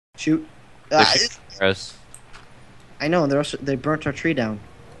Shoot. They're shooting arrows. I know, they burnt our tree down.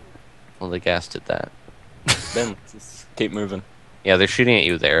 Well, the gas did that. Ben, just keep moving. Yeah, they're shooting at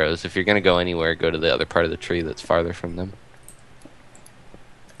you with arrows. If you're gonna go anywhere, go to the other part of the tree that's farther from them.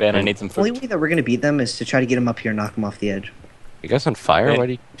 Ben, I need some The only food. way that we're gonna beat them is to try to get him up here and knock him off the edge. You guys on fire? Ben, Why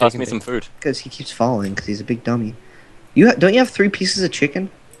do you pass taking me the- some food. Because he keeps falling, because he's a big dummy. Don't you have 3 pieces of chicken?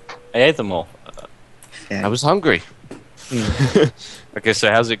 I ate them all. Fag. I was hungry. Hmm. Okay, so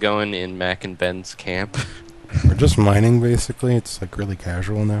how's it going in Mac and Ben's camp? We're just mining, basically. It's like really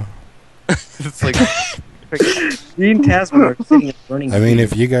casual now. It's like Me and Tasman are sitting and burning. I mean,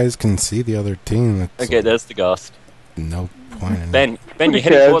 if you guys can see the other team, it's Okay, there's the ghast. no point in it. Ben, you're Pretty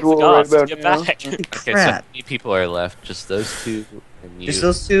heading towards the casual right ghast. about Get now. back. okay, so Crap. how many people are left? Just those two and you. Just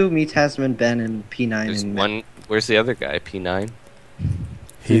those two, me, Tasman, Ben, and P9. There's and one. Where's the other guy? P9.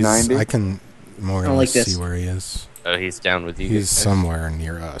 He's, P90? I can more I or don't less like see this. where he is. Oh, he's down with you. He's guys. somewhere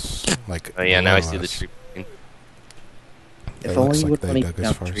near us. Like, Oh yeah, now I below see the us. tree. If It only looks you like would they only dug down as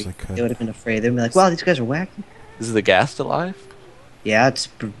the far as tree, they could. they would have been afraid. They'd be like, "Wow, these guys are wacky." Is the ghast alive? Yeah, it's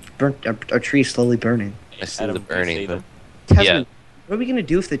burnt. Our tree is slowly burning. I see Adam, the do you burning. see but them? Tasman, Yeah. what are we gonna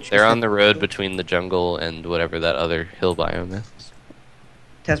do if the They're on the road between the jungle and whatever that other hill biome is.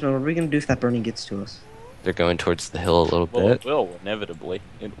 Tasman? What are we gonna do if that burning gets to us? They're going towards the hill a little Well, bit. it will, inevitably.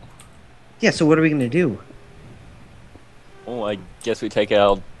 Yeah. So what are we gonna do? Well, I guess we take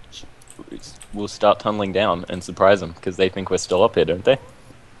our... We'll start tunneling down and surprise them, because they think we're still up here, don't they?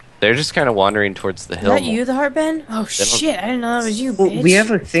 They're just kind of wandering towards the Is hill. that you, the Heartbend? Oh don't- shit! I didn't know that was you, Well, bitch. we have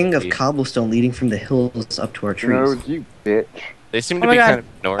a thing of cobblestone leading from the hills up to our trees. No, you bitch. They seem Oh to my be God. kind of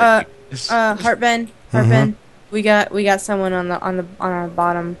ignoring Uh, you. Heartbend, Heartbend. We got someone on our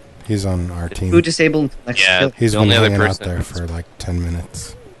bottom. He's on our team. Who disabled next Yeah. kill? He's The been only other hanging out person- there for like 10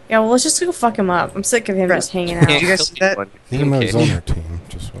 minutes. Yeah, well, let's just go fuck him up. I'm sick of him Crap. just hanging Can't out. you guys kill see that? anyone. Even though he's on Okay. our team,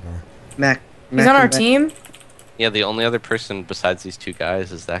 just whatever. Mac. He's Mac on our and Mac- team. Yeah, the only other person besides these two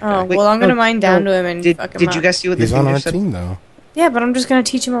guys is that guy. Oh Wait, well, I'm gonna no, mine down no, to him and Did, fuck him did up. you guys see what the He's thing on our there said? team, though. Yeah, but I'm just gonna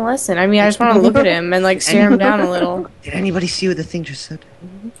teach him a lesson. I mean, I just want to look at him and like stare him down a little. Did anybody see what the thing just said?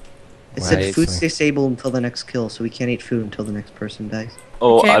 It said Right. food's disabled until the next kill, so we can't eat food until the next person dies.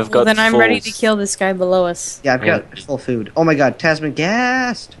 Oh, Okay, I've well got then I'm ready to falls. kill this guy below us. Yeah, I've got full food. Oh my god, Tasman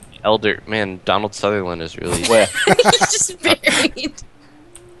gassed! Elder man, Donald Sutherland is really. Where? Just buried.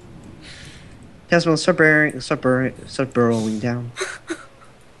 Tasman, start burrowing down.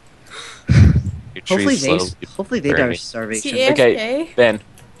 Your tree's Hopefully slowly they die burning. of starvation. See, Okay. AFK? Ben,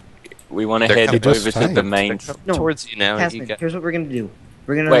 we want to They're head coming- They just over to the died. main... They're coming No, towards you now. You Tasman, got, here's what we're gonna do.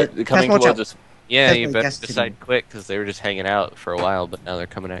 We're gonna Wait, they're coming Tasman, watch towards out. us. yeah, Tasman, you better guess to decide me. quick because they were just hanging out for a while, but now they're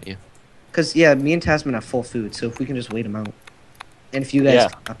coming at you. Cause yeah, me and Tasman have full food, so if we can just wait them out. And if you guys Yeah.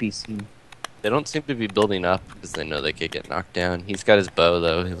 cannot be seen. They don't seem to be building up because they know they could get knocked down. He's got his bow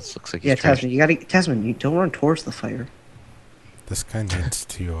though. He looks like he's Yeah, trying Tasman, you gotta Tasman, you don't run towards the fire. This guy needs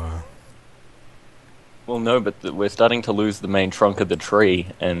to, Well, no, but we're starting to lose the main trunk of the tree,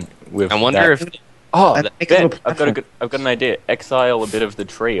 and with I wonder that- if Oh, I'd that- make a Ben, little I've got an idea. Exile a bit of the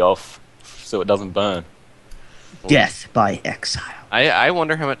tree off so it doesn't burn. Death by exile. I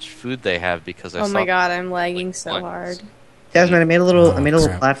wonder how much food they have because I Oh saw my god, I'm lagging so once. hard. Tasman, I made a Oh, little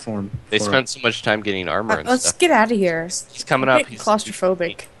crap. platform. They for- spent so much time getting armor and Let's stuff. get out of here. He's coming I'm up. getting He's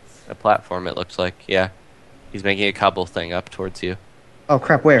claustrophobic. a platform. It looks like. Yeah, he's making a cobble thing up towards you, Oh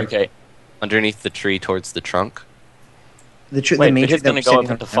crap, where? Okay. underneath the tree towards the trunk. The Wait, main but he's tree that going to we're go up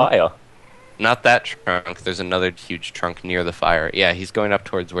sitting into on now? fire. Not that trunk. There's another huge trunk near the fire. Yeah, he's going up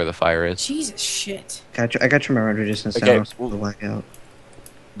towards where the fire is. Jesus shit. I got your render distance Okay, down. well- So black out.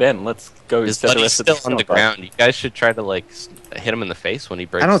 Ben, let's go His set the buddy's rest of still this on the stuff up. ground. You guys should try to like hit him in the face when he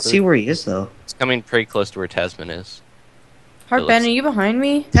breaks. I don't through. see where he is though. He's coming pretty close to where Tasman is. Heartbend, looks- are you behind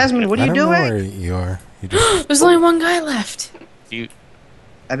me? Tasman, what are I you don't know doing? where you are. You just, There's only one guy left. You,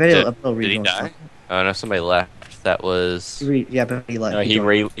 I bet did, he'll did he reload. die? Oh no, somebody left. That was. Yeah, but he left. No, He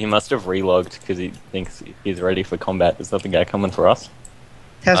joined. he must have relogged because he thinks he's ready for combat. Is that the guy coming for us?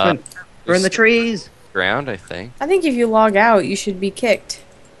 Tasman, we're in the trees. Ground, I think. I think if you log out, you should be kicked.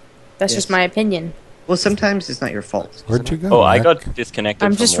 That's Yes. just my opinion. Well, sometimes it's not your fault. where'd you go? Oh, I Mac? got disconnected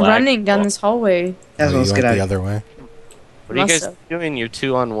I'm from just lag. running down this hallway. Oh, Tasman, you let's went get out. the other way. What are you guys Must doing? You're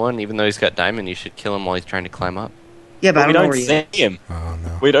 2-on-1. Even though he's got diamond, you should kill him while he's trying to climb up. Yeah, but But we I don't know don't where he see is. him. Oh,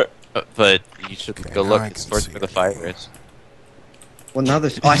 no. We don't. But you should Okay, go now look. I It's can towards see where the it. fire is. Well, now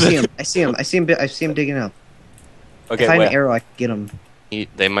there's. Oh, I see him. I see him. I see him digging up. Okay, if I had an where? arrow, I could get him.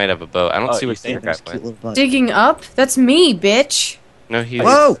 They might have a bow. I don't Oh, see you what see the him? other guy His cute went. little butt. Digging up? That's me, bitch. No, he's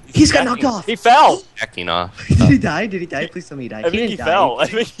Whoa! He's got backing- knocked off. He fell. backing off. Did he die? Did he die? Please tell me he died. I think he didn't die. fell. I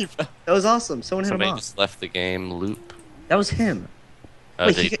think he fell. That was awesome. Someone hit him Somebody off. just left the game loop. That was him.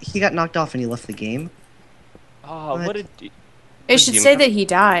 Wait, did he got knocked off and he left the game? Oh, What? what did... It should say that he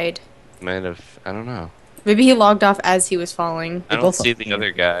died. might have. I don't know. Maybe he logged off as he was falling. I don't both see left the here.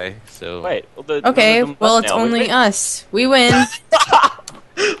 other guy. So Wait, well, Okay, none of them well left it's now. only Wait, us. We win.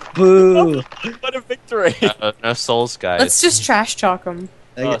 Boo! what a victory! no souls, guys. Let's just trash talk him.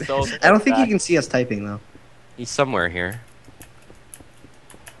 Oh, so I don't think he back. can see us typing though. He's somewhere here.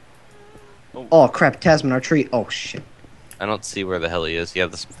 Oh crap, Tasman, our tree. Oh shit. I don't see where the hell he is. Yeah,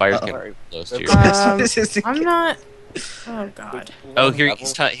 this fire's Uh-oh. getting close to you. This is the I'm kid. not. Oh god. Oh, here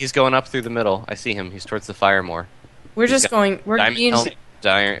he's going up through the middle. I see him. He's towards the fire more. We're He's just got going. We're Diamond being. helmet,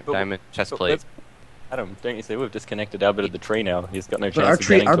 diamond chest plate. Adam, don't you see we've disconnected our bit of the tree now? He's got no But chance our of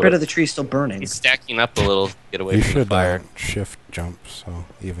tree, getting our to bit us. of the tree is still burning. He's stacking up a little to get away You from the should fire. shift jump, so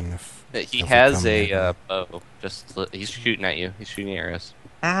even if He if we has come near a him. bow. He's shooting at you. He's shooting arrows.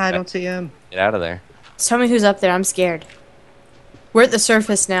 I don't see him. Get out of there. Tell me who's up there. I'm scared. We're at the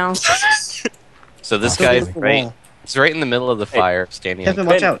surface now. So this Still guy's below the right. wall. He's right in the middle of the fire, standing. Tasman,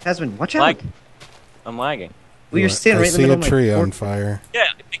 on watch out. Tasman, watch out. I'm lagging. We were standing I right in the see middle a of my tree board. on fire. Yeah,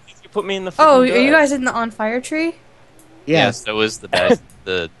 I think you put me in the. Oh, are freaking you dirt. guys in the on fire tree? Yeah. So is the bad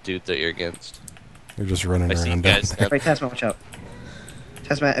the dude that you're against. You're just running I see you around down guys. there. Right, Tasman, watch out.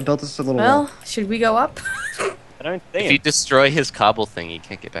 Tasman, I built this a little Well, wall. should we go up? I don't see If him. you destroy his cobble thing, you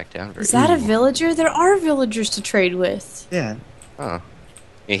can't get back down very Is that a villager? There are villagers to trade with. Yeah. Oh.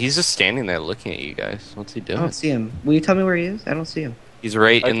 Yeah, he's just standing there looking at you guys. What's he I doing? don't see him. Will you tell me where he is? I don't see him. He's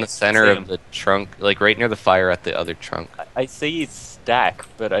right I in the can't center see of him. the trunk, like right near the fire at the other trunk. I see his stack,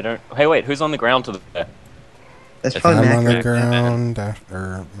 but I don't. Hey, wait, who's on the ground to the there? That's It's probably not I'm on the Mac. ground,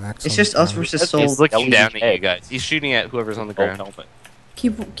 or Max. It's on just the us ground. versus He's Soul. He's looking Yelling down his at you head. guys. He's shooting at whoever's on the Gold ground. helmet.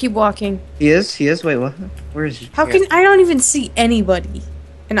 Keep walking. He is? He is? Wait, what? Where is he? How can I don't even see anybody?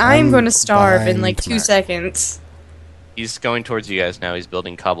 And I'm I'm going to starve in like behind 2 Mac. seconds. He's going towards you guys now. He's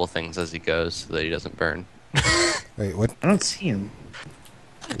building cobble things as he goes so that he doesn't burn. Wait, what? I don't see him.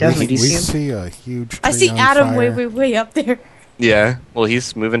 Tasman, do you we see him? see a huge tree I see on Adam fire. way up there. Yeah. Well,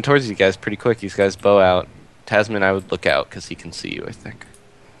 he's moving towards you guys pretty quick. He's got his bow out. Tasman, I would look out because he can see you, I think.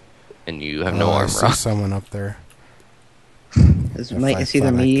 And you have no I armor see on. someone up there. It's, If I it's either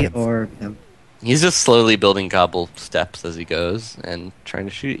thought I me could- or him. He's just slowly building cobble steps as he goes and trying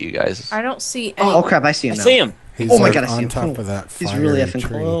to shoot at you guys. I don't see any. Oh crap, I see him I now. see him. He's Oh my like God, I see on him. top Oh, of that He's fiery really effing tree.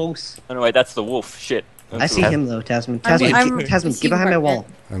 close. Oh no, wait, that's the wolf. Shit. I see him though, Tasman. I'm- Tasman, I'm- Tasman, is get he behind my right wall.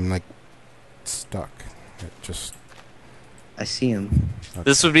 I'm like stuck. It just I see him.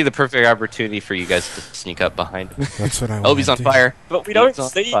 This would be the perfect opportunity for you guys to sneak up behind him. that's what I Oh, he's on wanna do. fire. But we don't He's on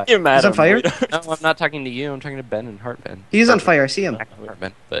see fire. him, Adam. on fire? We don't- No, I'm not talking to you. I'm talking to Ben and Heartben. He's on fire. I see him.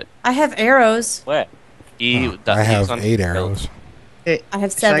 Heartben, but I have arrows. Where? he. Oh, that- I he's have on 8 fire. arrows. Hey, I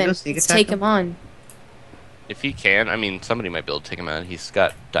have Should I go 7. sneak Let's attack take him? him on. If he can, I mean, somebody might be able to take him out. He's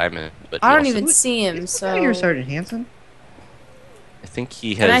got diamond, but I he don't also- even see him, so. Here, Sergeant Hanson. I think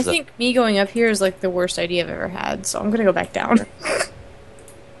he has. And I think me going up here is like the worst idea I've ever had, so I'm gonna go back down.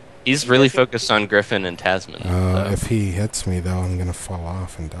 he's really focused on Griffin and Tasman. so If he hits me, though, I'm gonna fall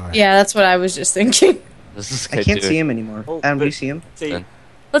off and die. Yeah, that's what I was just thinking. this is I good, can't dude. see him anymore. Oh, Adam, do you but- see him? See, Ben.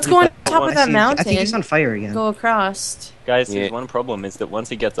 Let's go on I top of see that him. mountain. I think he's on fire again. Go across. guys, Yeah. there's one problem is that once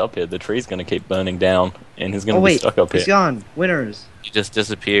he gets up here, the tree's going to keep burning down, and he's going Oh to be wait, stuck up he's here. gone. Winners. He just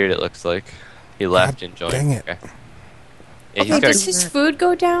disappeared. It looks like he left and joined. dang it. Okay. Yeah, Okay, he's does got. his food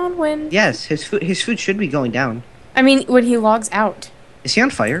go down when? Yes, his food should be going down. I mean, when he logs out. Is he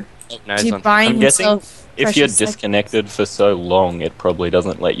on fire? Oh, now Is he's he on. buying I'm guessing himself? If you're precious seconds? disconnected for so long, it probably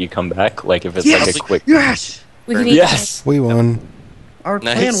doesn't let you come back. Like if it's Yes! like a quick. Yes. We can eat Yes. We won. Our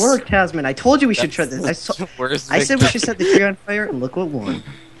Nice. plan worked, Tasman. I told you we should try this. Worst I said we victory. should set the tree on fire, and look what won.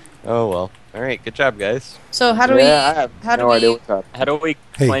 Oh well. All right. Good job, guys. So how do I have How do no we- idea what's up. How do we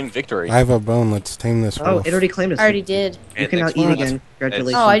Hey, claim victory? I have a bone. Let's tame this Oh, wolf. it already claimed us. I already did. You can now Next eat one. again.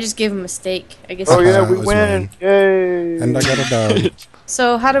 Congratulations. Oh, I just gave him a steak. I guess. Oh yeah, It we was win! mine. Yay! And I got a dog.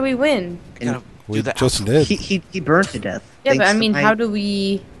 So how do we win? And We Do that just did. he burned to death. Yeah, but Thanks I to mean, my- how do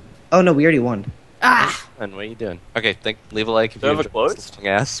we? Oh no, we already won. Ah! And what are you doing? Okay. Leave a like if you Server enjoyed closed? this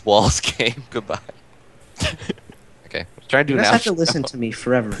long-ass walls game. Goodbye. Okay. Let's try and do You an guys have to outro. listen to me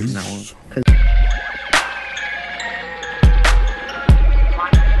forever from now on. Peace. 'cause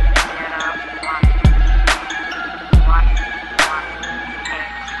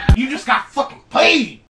You just got fucking paid.